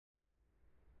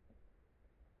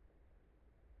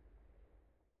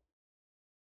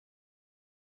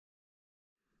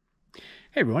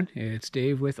Hey everyone, it's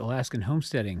Dave with Alaskan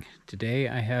Homesteading. Today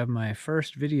I have my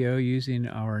first video using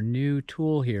our new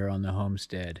tool here on the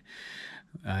homestead.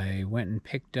 I went and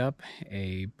picked up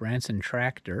a Branson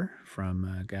tractor from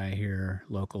a guy here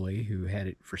locally who had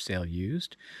it for sale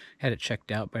used. Had it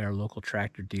checked out by our local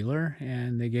tractor dealer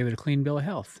and they gave it a clean bill of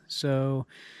health. So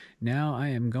now I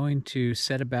am going to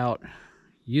set about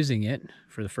using it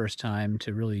for the first time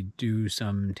to really do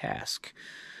some task.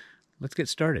 Let's get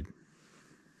started.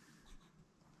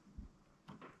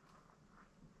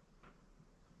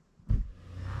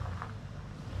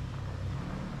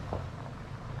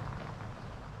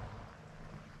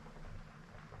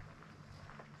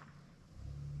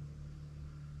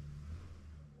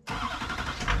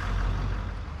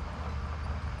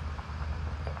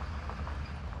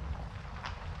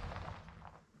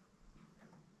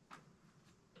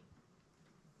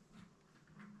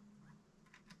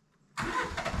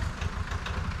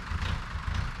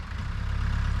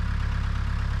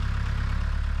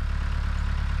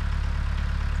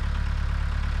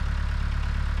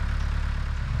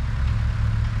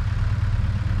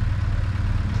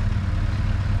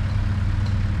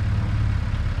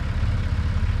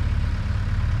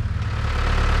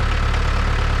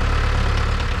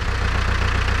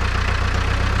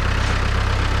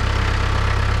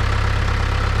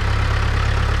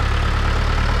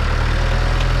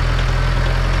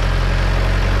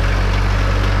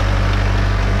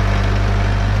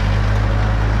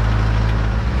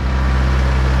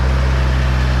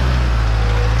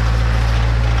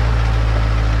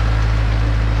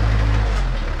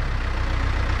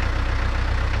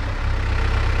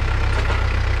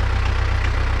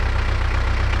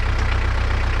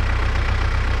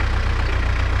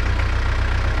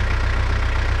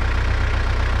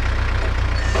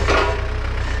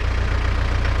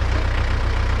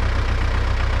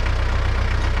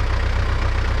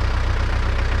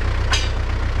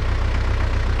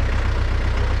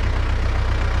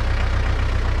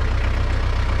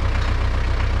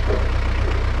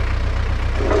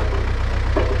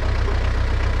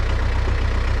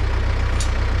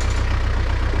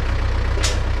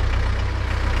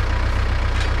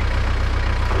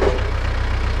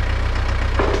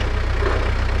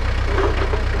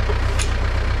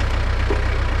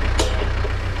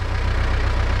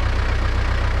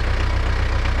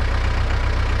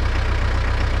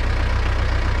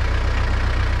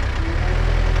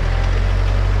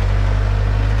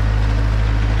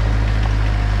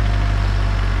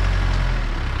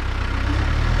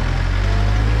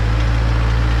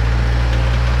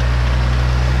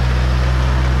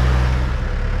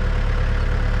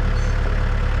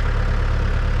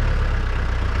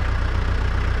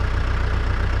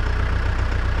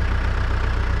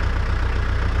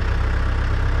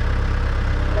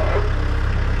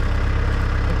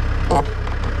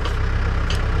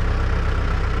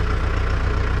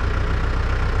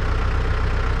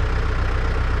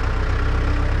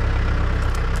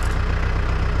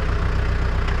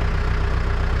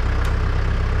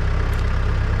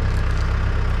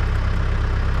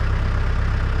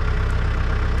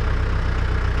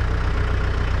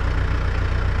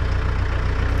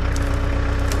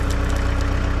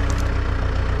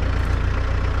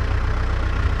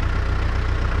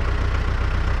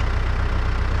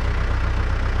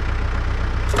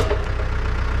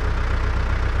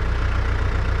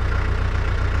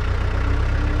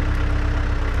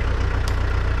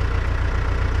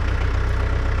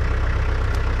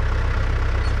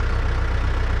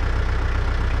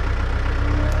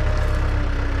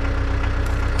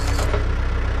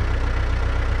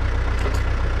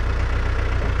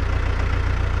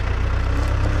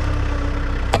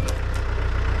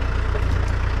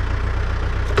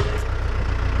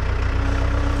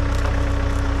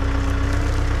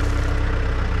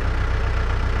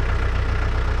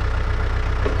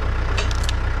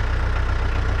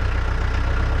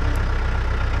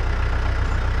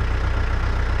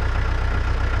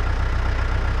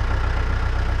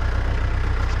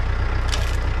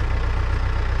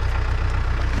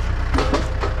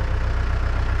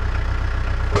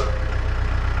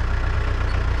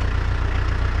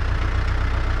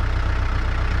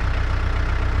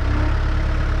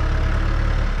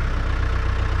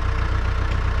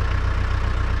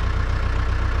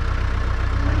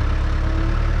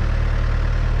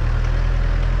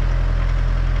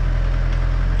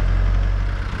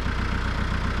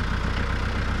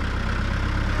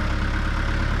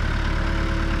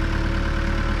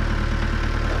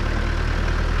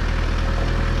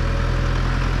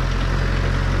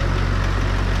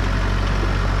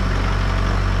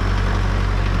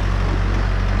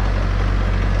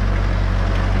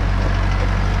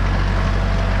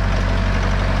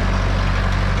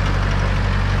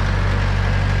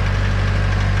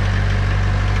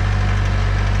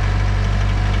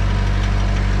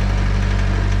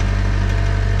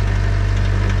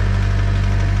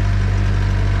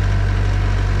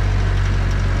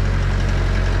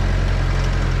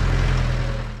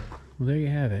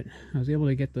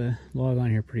 get the log on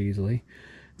here pretty easily.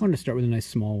 I wanted to start with a nice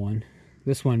small one.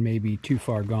 This one may be too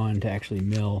far gone to actually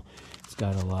mill. It's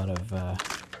got a lot of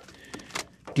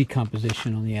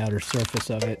decomposition on the outer surface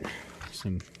of it,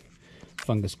 some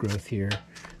fungus growth here,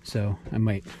 so I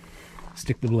might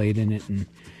stick the blade in it and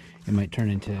it might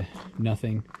turn into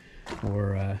nothing,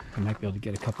 or I might be able to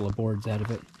get a couple of boards out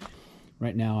of it.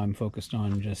 Right now I'm focused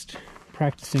on just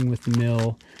practicing with the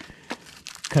mill,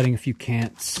 cutting a few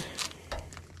cants,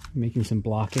 making some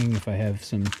blocking. If I have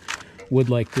some wood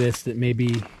like this that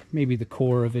maybe the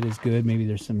core of it is good, maybe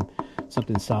there's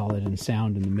something solid and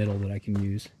sound in the middle that I can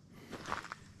use.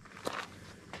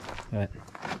 But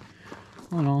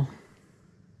all in all,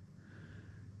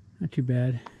 not too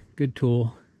bad. Good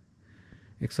tool.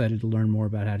 Excited to learn more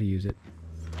about how to use it.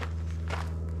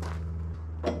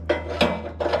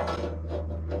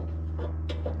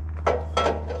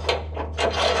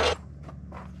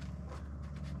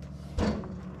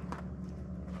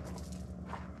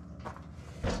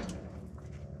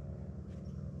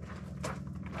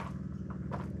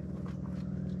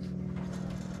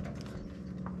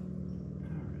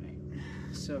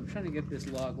 So I'm trying to get this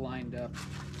log lined up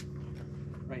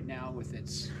right now with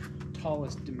its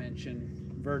tallest dimension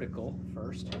vertical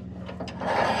first. Get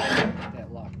that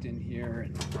locked in here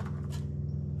and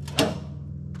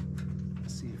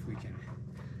see if we can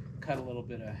cut a little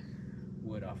bit of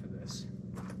wood off of this.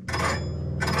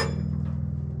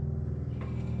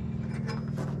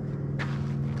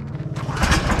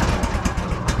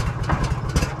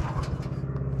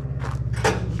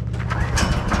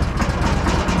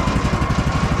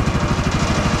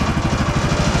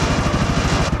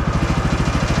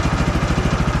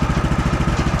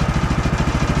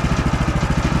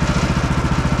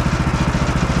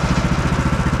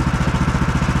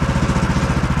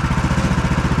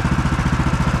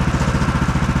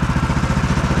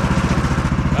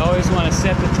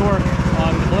 Set the torque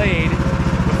on the blade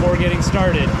before getting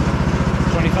started.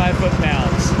 25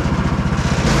 foot-pounds.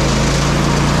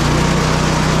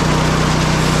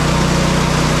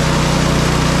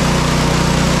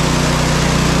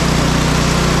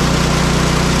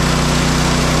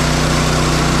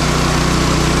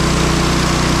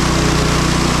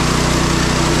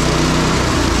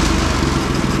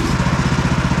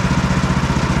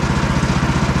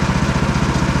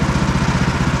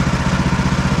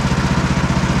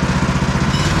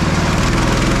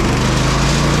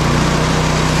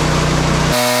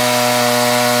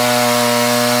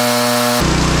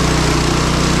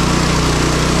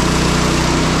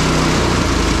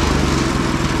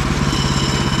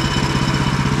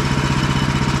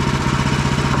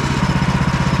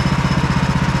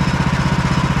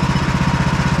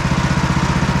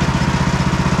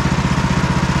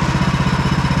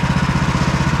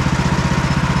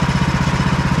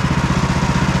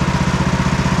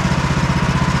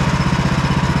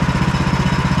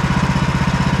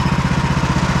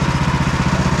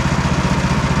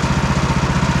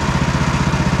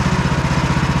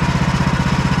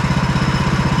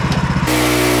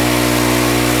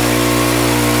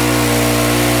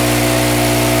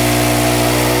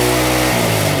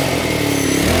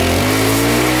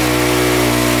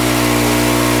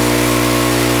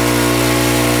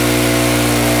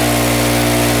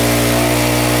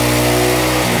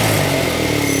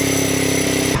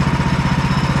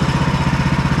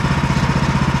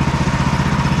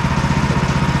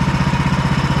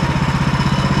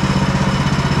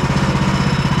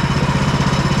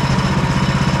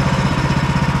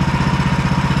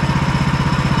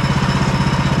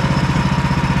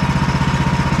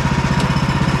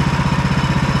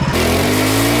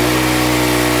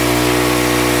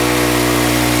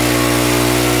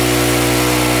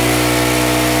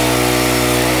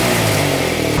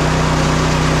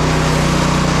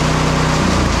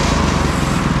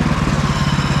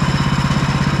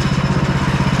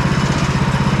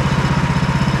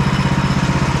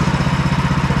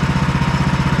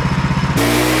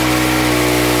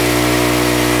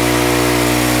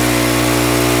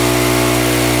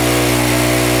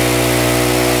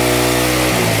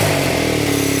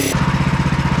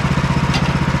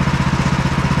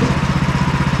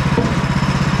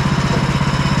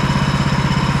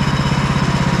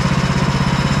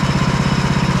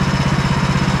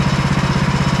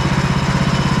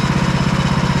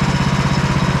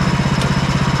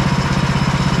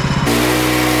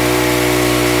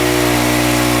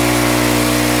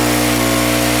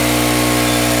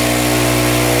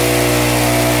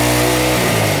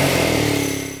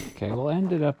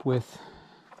 Up with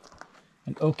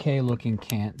an okay looking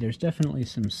cant. There's definitely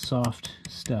some soft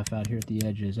stuff out here at the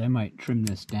edges. I might trim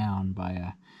this down by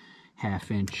a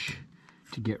 1/2 inch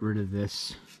to get rid of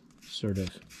this sort of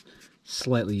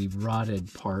slightly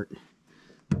rotted part.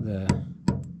 The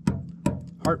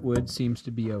heartwood seems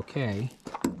to be okay.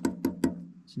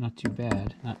 It's not too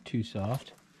bad, not too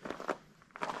soft.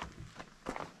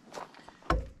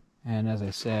 And as I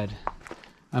said,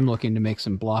 I'm looking to make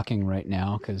some blocking right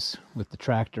now because with the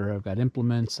tractor I've got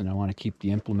implements and I want to keep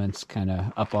the implements kind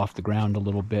of up off the ground a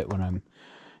little bit when I'm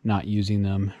not using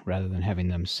them rather than having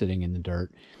them sitting in the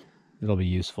dirt. It'll be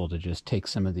useful to just take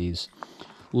some of these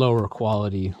lower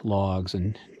quality logs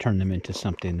and turn them into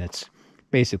something that's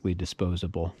basically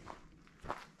disposable.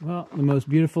 Well, the most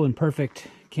beautiful and perfect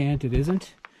cant it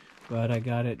isn't, but I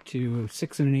got it to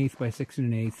 6 1/8 by 6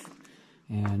 1/8,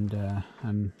 and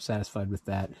I'm satisfied with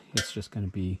that. It's just going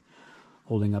to be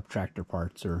holding up tractor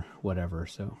parts or whatever,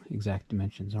 so exact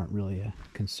dimensions aren't really a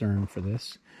concern for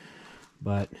this.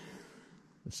 But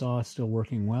the saw is still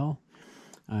working well.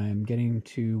 I'm getting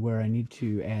to where I need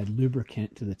to add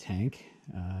lubricant to the tank.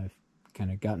 I've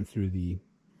kind of gotten through the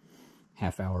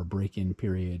half-hour break-in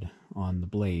period on the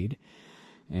blade,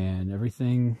 and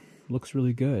everything looks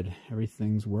really good.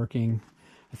 Everything's working.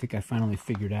 I think I finally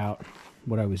figured out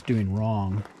what I was doing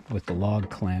wrong with the log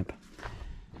clamp.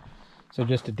 So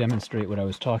just to demonstrate what I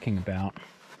was talking about,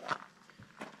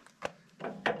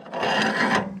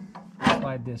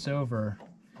 slide this over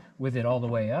with it all the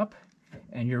way up,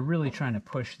 and you're really trying to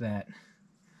push that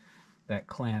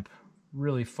clamp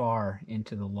really far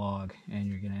into the log, and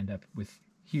you're going to end up with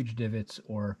huge divots,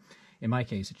 or in my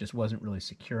case it just wasn't really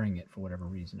securing it for whatever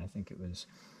reason. I think it was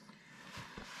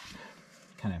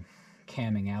kind of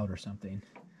camming out or something.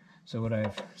 So what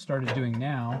I've started doing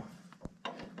now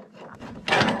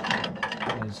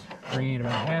is bringing it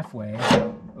about halfway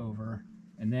over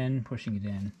and then pushing it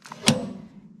in.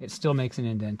 It still makes an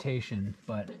indentation,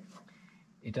 but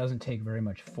it doesn't take very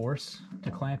much force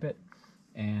to clamp it,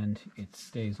 and it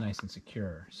stays nice and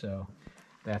secure. So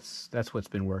that's what's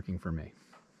been working for me.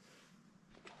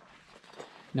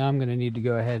 Now I'm going to need to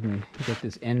go ahead and get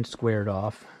this end squared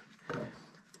off.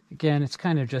 Again, it's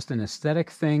kind of just an aesthetic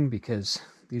thing because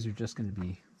these are just going to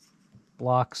be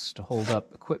blocks to hold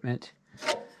up equipment,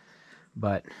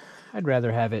 but I'd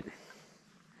rather have it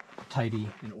tidy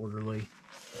and orderly.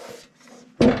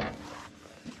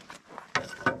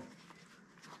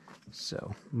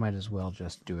 So might as well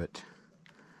just do it.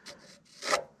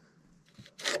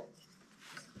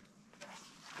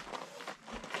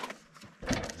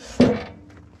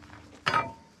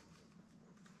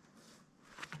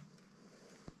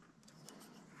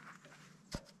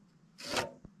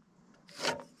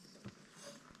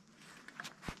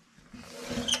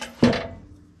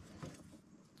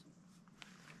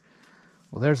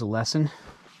 Well, there's a lesson.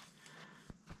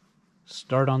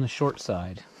 Start on the short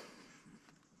side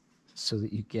so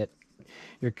that you get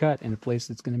your cut in a place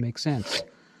that's going to make sense.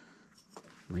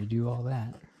 Redo all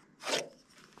that.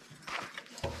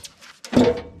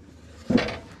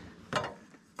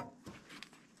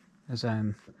 As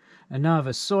I'm a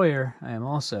novice sawyer, I am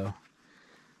also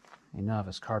a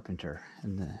novice carpenter,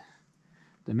 and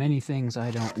the many things I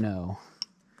don't know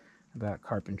about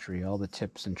carpentry, all the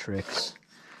tips and tricks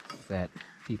that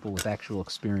people with actual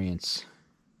experience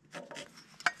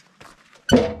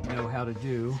know how to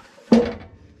do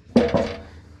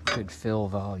could fill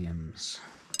volumes.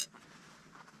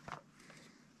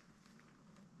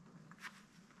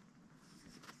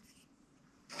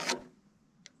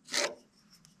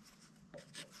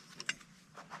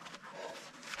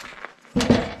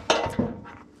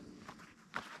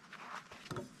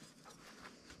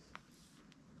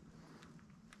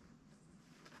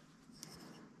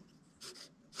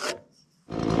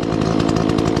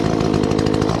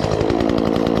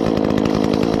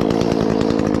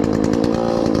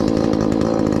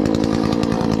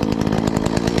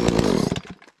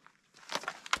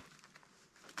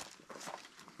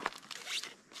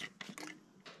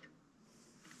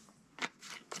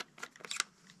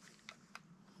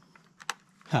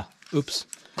 Huh, oops,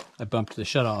 I bumped the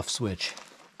shut-off switch.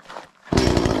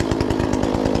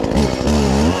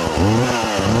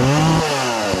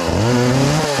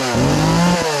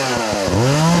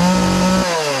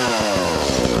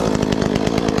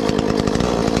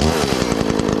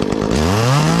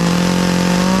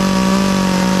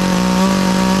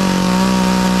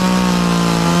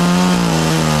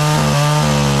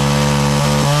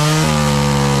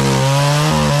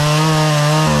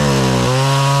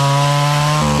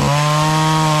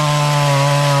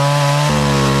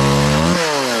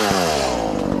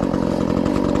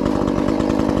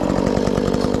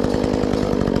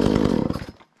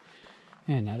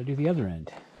 And now to do the other end.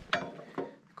 The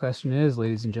question is,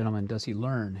 ladies and gentlemen, does he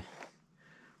learn?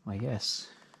 Why, yes,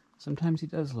 sometimes he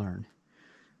does learn.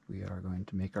 we are going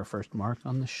to make our first mark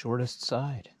on the shortest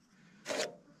side.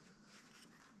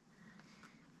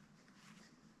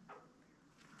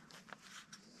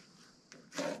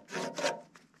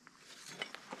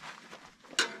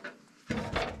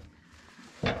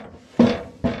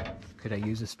 Could I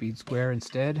use a speed square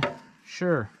instead?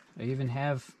 Sure, I even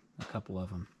have a couple of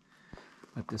them.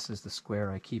 But this is the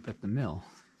square I keep at the mill.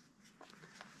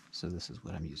 So this is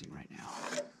what I'm using right now.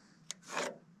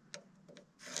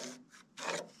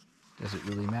 Does it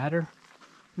really matter?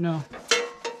 No,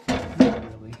 not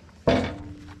really.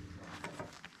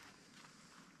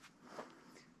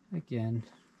 Again,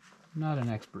 not an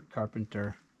expert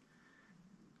carpenter.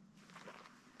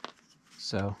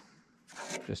 So,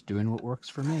 just doing what works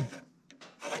for me.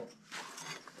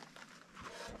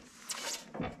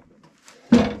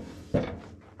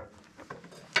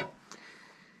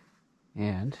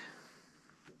 And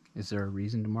is there a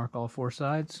reason to mark all four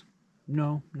sides?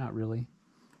 No, not really.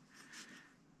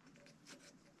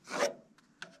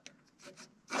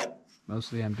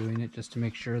 Mostly I'm doing it just to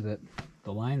make sure that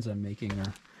the lines I'm making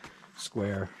are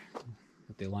square,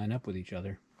 that they line up with each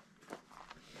other.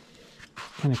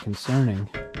 Kind of concerning.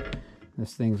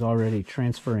 This thing's already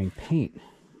transferring paint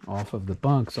off of the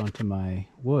bunks onto my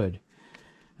wood.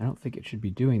 I don't think it should be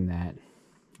doing that.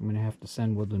 I'm going to have to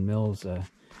send Woodland Mills an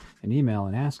email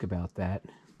and ask about that.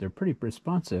 They're pretty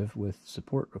responsive with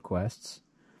support requests.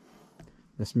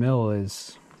 This mill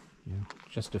is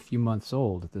just a few months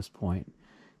old at this point,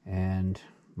 and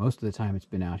most of the time it's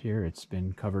been out here, it's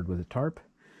been covered with a tarp,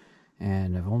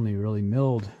 and I've only really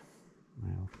milled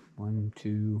 1,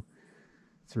 2,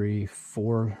 3,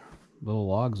 4 little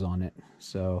logs on it.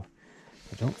 So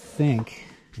I don't think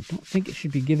it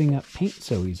should be giving up paint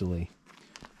so easily.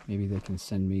 Maybe they can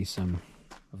send me some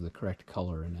of the correct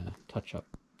color in a touch-up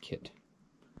kit.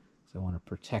 So I want to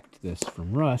protect this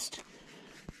from rust,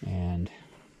 and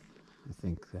I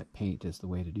think that paint is the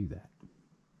way to do that.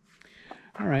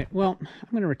 All right, well,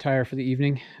 I'm going to retire for the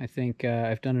evening. I think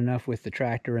I've done enough with the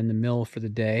tractor and the mill for the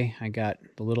day. I got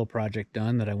the little project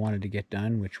done that I wanted to get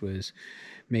done, which was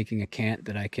making a cant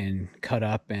that I can cut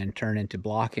up and turn into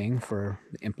blocking for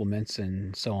the implements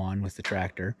and so on with the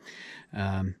tractor.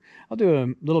 I'll do a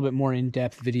little bit more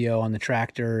in-depth video on the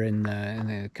tractor in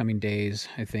the coming days.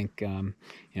 I think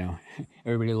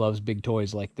everybody loves big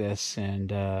toys like this,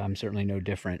 and I'm certainly no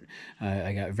different.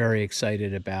 I got very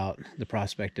excited about the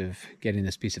prospect of getting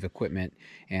this piece of equipment,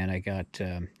 and I got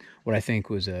what I think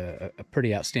was a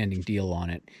pretty outstanding deal on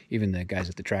it. Even the guys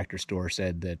at the tractor store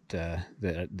said that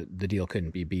the deal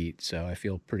couldn't be beat, so I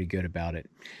feel pretty good about it.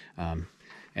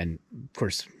 And of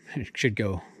course, it should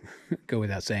go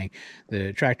without saying,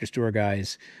 the tractor store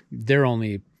guys, their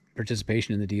only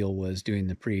participation in the deal was doing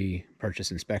the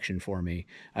pre-purchase inspection for me.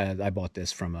 I bought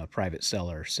this from a private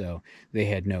seller, so they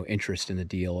had no interest in the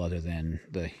deal other than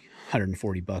the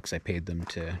 $140 I paid them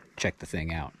to check the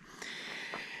thing out.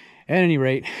 At any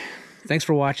rate, thanks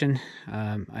for watching.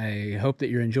 I hope that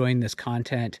you're enjoying this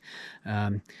content.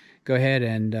 Go ahead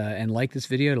and like this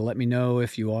video to let me know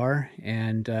if you are,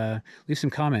 and leave some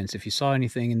comments if you saw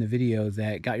anything in the video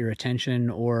that got your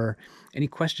attention, or any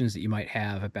questions that you might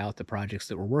have about the projects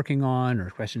that we're working on, or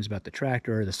questions about the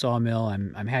tractor or the sawmill.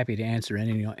 I'm happy to answer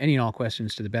any and all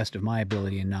questions to the best of my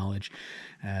ability and knowledge.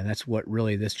 That's what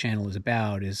really this channel is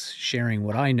about, is sharing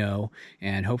what I know,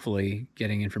 and hopefully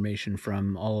getting information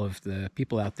from all of the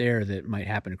people out there that might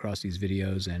happen across these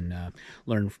videos, and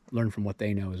learn from what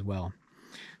they know as well.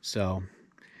 So,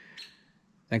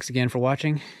 thanks again for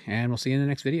watching, and we'll see you in the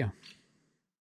next video.